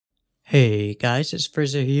Hey guys, it's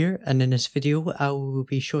Frizzer here, and in this video I will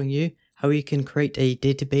be showing you how you can create a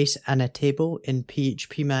database and a table in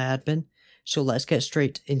phpMyAdmin. So let's get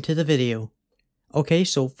straight into the video. Okay,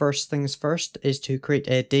 so first things first is to create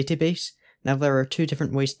a database. Now there are two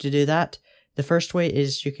different ways to do that. The first way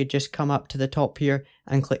is you could just come up to the top here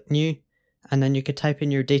and click new, and then you could type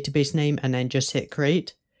in your database name and then just hit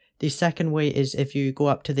create. The second way is if you go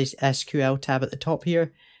up to this SQL tab at the top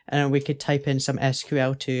here, and we could type in some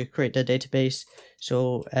SQL to create the database.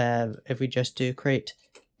 So if we just do create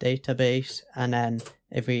database, and then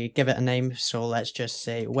if we give it a name, so let's just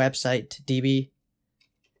say website DB.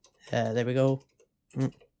 There we go.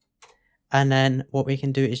 And then what we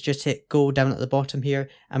can do is just hit go down at the bottom here,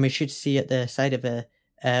 and we should see at the side of the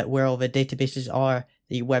where all the databases are,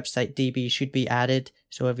 the website DB should be added.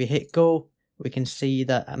 So if we hit go, we can see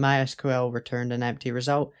that MySQL returned an empty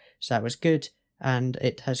result, so that was good. And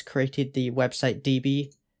it has created the website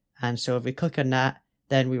DB, and so if we click on that,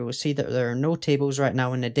 then we will see that there are no tables right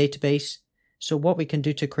now in the database. So what we can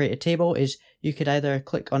do to create a table is you could either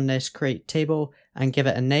click on this create table and give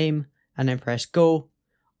it a name and then press go,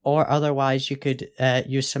 or otherwise you could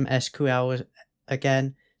use some SQL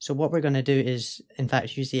again. So what we're going to do is in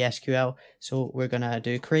fact use the SQL. So we're going to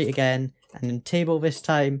do create again and then table this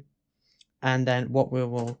time, and then what we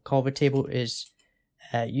will call the table is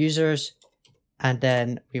users. And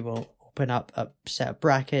then we will open up a set of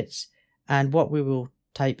brackets, and what we will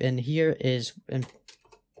type in here is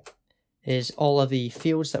all of the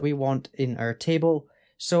fields that we want in our table.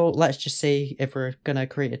 So let's just say if we're going to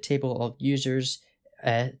create a table of users,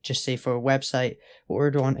 just say for a website, what we're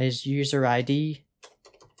doing is user ID,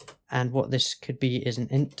 and what this could be is an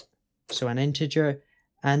int, so an integer.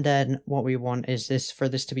 And then what we want is for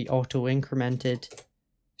this to be auto incremented.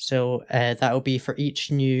 So that will be for each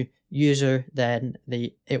new user, then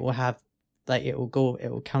it will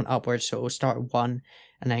count upwards, so it will start 1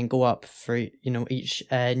 and then go up for each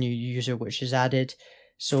new user which is added.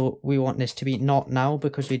 So we want this to be not now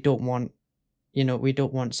because we don't want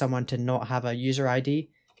someone to not have a user ID,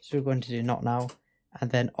 so we're going to do not now.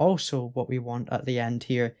 And then also what we want at the end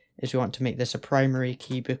here is we want to make this a primary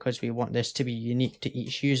key because we want this to be unique to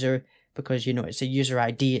each user, because it's a user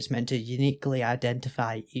ID, it's meant to uniquely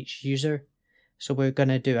identify each user. So we're going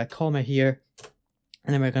to do a comma here,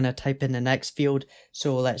 and then we're going to type in the next field.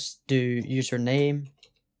 So let's do username,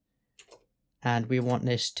 and we want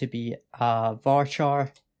this to be a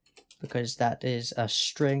varchar because that is a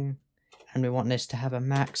string, and we want this to have a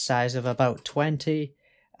max size of about 20,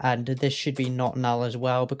 and this should be not null as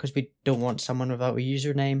well because we don't want someone without a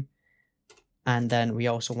username. And then we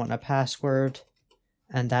also want a password,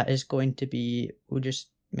 and that is going to be, we'll just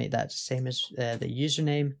make that the same as the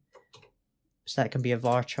username. So that can be a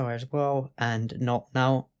varchar as well, and not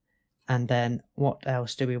now. And then what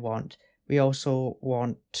else do we want? We also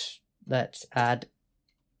want, let's add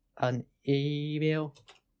an email.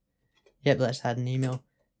 Yep, let's add an email.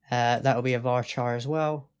 That will be a varchar as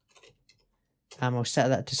well. And we'll set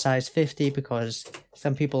that to size 50 because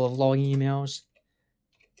some people have long emails.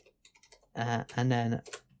 And then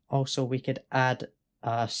also we could add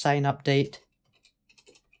a sign update.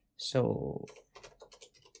 So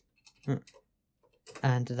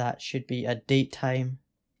and that should be a date time.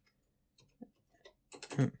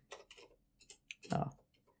 Oh,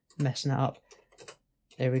 messing it up.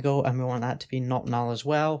 There we go, and we want that to be not null as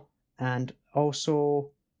well. And also,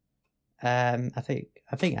 I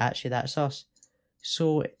think actually that's us.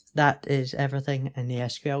 So that is everything in the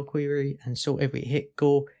SQL query. And so if we hit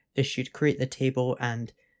go, this should create the table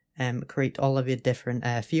and create all of the different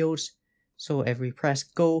fields. So if we press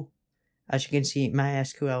go, as you can see,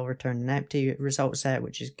 MySQL returned an empty result set,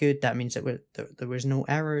 which is good. That means that there was no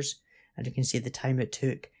errors, and you can see the time it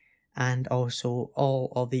took, and also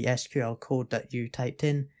all of the SQL code that you typed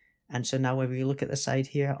in. And so now if we look at the side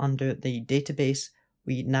here under the database,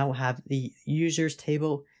 we now have the users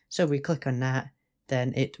table. So if we click on that,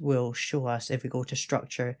 then it will show us, if we go to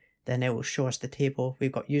structure, then it will show us the table.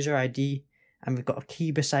 We've got user ID, and we've got a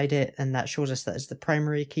key beside it, and that shows us that it's the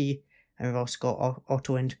primary key. And we've also got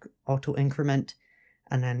auto increment,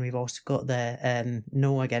 and then we've also got the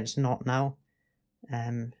no against not now.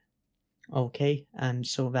 Okay, and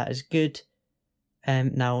so that is good.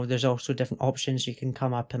 Now there's also different options. You can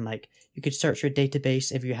come up and you could search your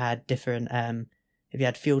database if you had different if you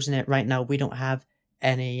had fields in it. Right now we don't have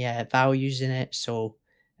any values in it, so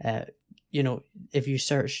if you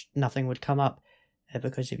search, nothing would come up.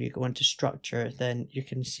 Because if you go into structure, then you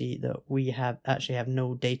can see that we actually have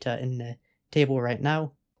no data in the table right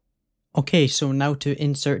now. Okay, so now to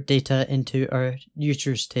insert data into our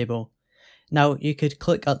users table. Now you could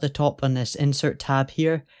click at the top on this insert tab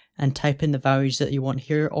here, and type in the values that you want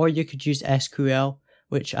here, or you could use SQL,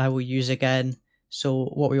 which I will use again. So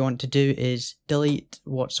what we want to do is delete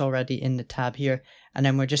what's already in the tab here, and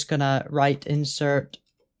then we're just gonna write insert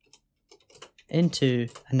into,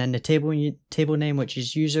 and then the table name, which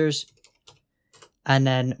is users, and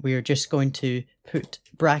then we're just going to put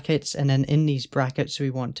brackets, and then in these brackets we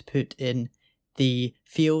want to put in the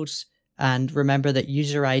fields. And remember that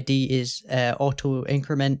user ID is auto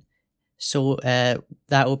increment, so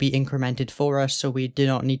that will be incremented for us, so we do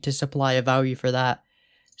not need to supply a value for that.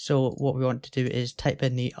 So what we want to do is type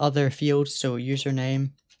in the other fields, so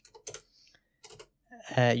username,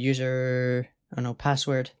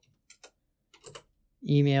 password,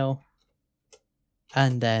 email,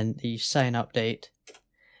 and then the sign up date.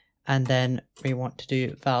 And then we want to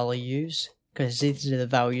do values, because these are the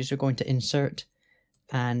values we're going to insert.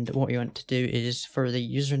 And what we want to do is for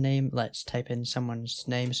the username, let's type in someone's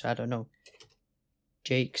name, so I don't know,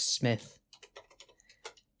 Jake Smith.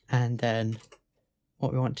 And then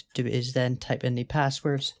what we want to do is then type in the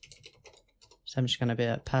passwords. So I'm just going to be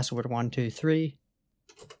at password 123.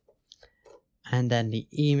 And then the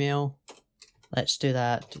email, let's do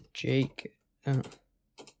that, Jake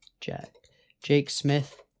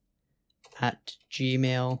Smith at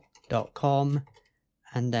gmail.com.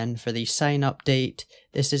 And then for the sign up date,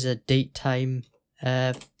 this is a date time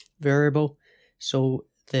variable. So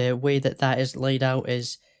the way that is laid out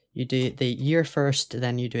is you do the year first,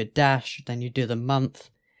 then you do a dash, then you do the month,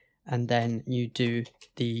 and then you do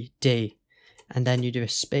the day, and then you do a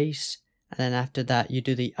space, and then after that you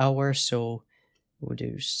do the hour. So we'll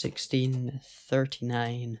do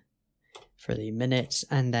 16:39 for the minutes,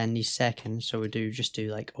 and then the seconds. So we'll just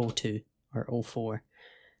do like 02 or 04.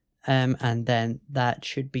 And then that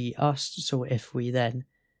should be us. So if we then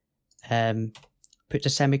put the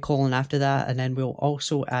semicolon after that, and then we'll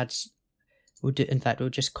also add, we'll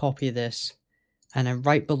just copy this, and then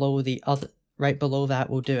right below that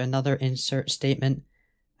we'll do another insert statement,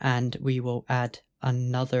 and we will add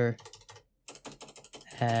another,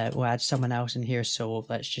 we'll add someone else in here. So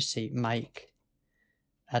let's just say Mike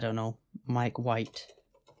White.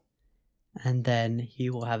 And then he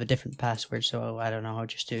will have a different password, so I don't know, I'll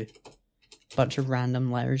just do a bunch of random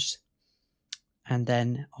letters. And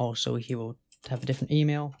then also he will have a different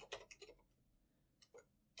email.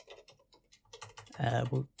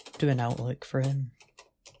 We'll do an Outlook for him.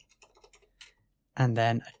 And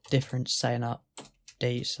then a different sign up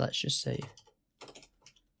date, so let's just say,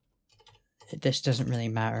 this doesn't really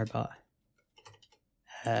matter, but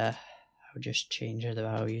I'll just change the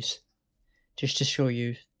values just to show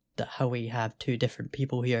you that how we have two different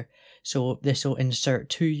people here. So this will insert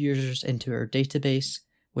two users into our database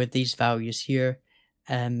with these values here,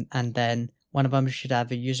 and then one of them should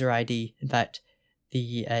have a user ID. In fact,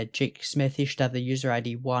 the Jake Smith, he should have the user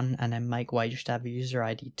ID 1, and then Mike White should have a user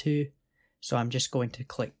ID 2. So I'm just going to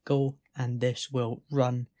click go, and this will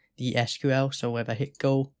run the SQL. So if I hit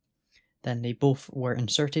go, then they both were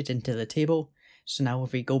inserted into the table. So now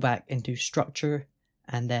if we go back into structure,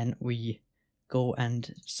 and then we go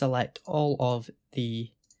and select all of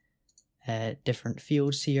the different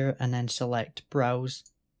fields here, and then select browse,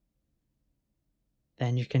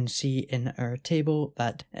 then you can see in our table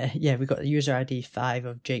that we got the user ID 5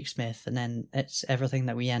 of Jake Smith, and then it's everything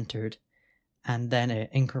that we entered, and then it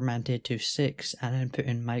incremented to 6, and then put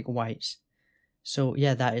in Mike White's. So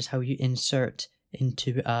yeah, that is how you insert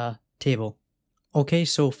into a table. Okay,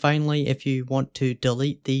 so finally, if you want to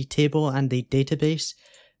delete the table and the database,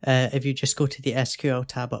 if you just go to the SQL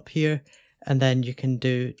tab up here, and then you can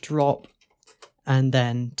do drop, and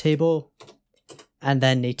then table, and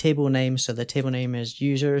then the table name. So the table name is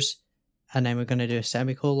users, and then we're going to do a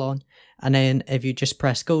semicolon, and then if you just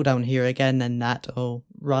press go down here again, then that will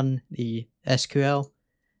run the SQL.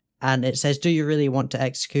 And it says, do you really want to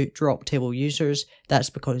execute drop table users? That's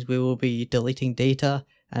because we will be deleting data,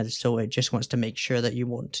 and so it just wants to make sure that you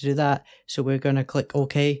want to do that. So we're going to click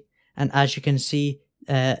OK, and as you can see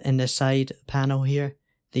in the side panel here,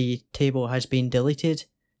 the table has been deleted.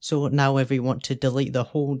 So now if we want to delete the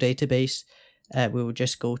whole database, we will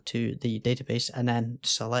just go to the database and then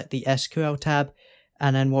select the SQL tab,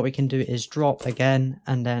 and then what we can do is drop again,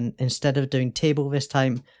 and then instead of doing table this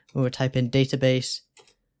time, we will type in database,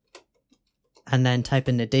 and then type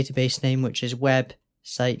in the database name, which is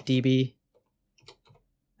website DB,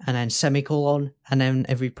 and then semicolon, and then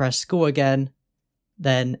if we press go again,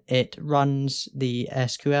 then it runs the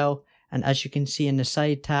SQL, and as you can see in the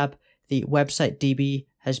side tab, the website DB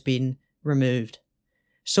has been removed.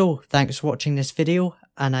 So thanks for watching this video,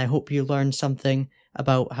 and I hope you learned something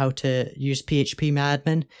about how to use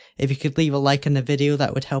phpMyAdmin. If you could leave a like on the video,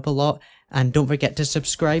 that would help a lot, and don't forget to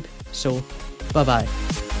subscribe. So bye bye.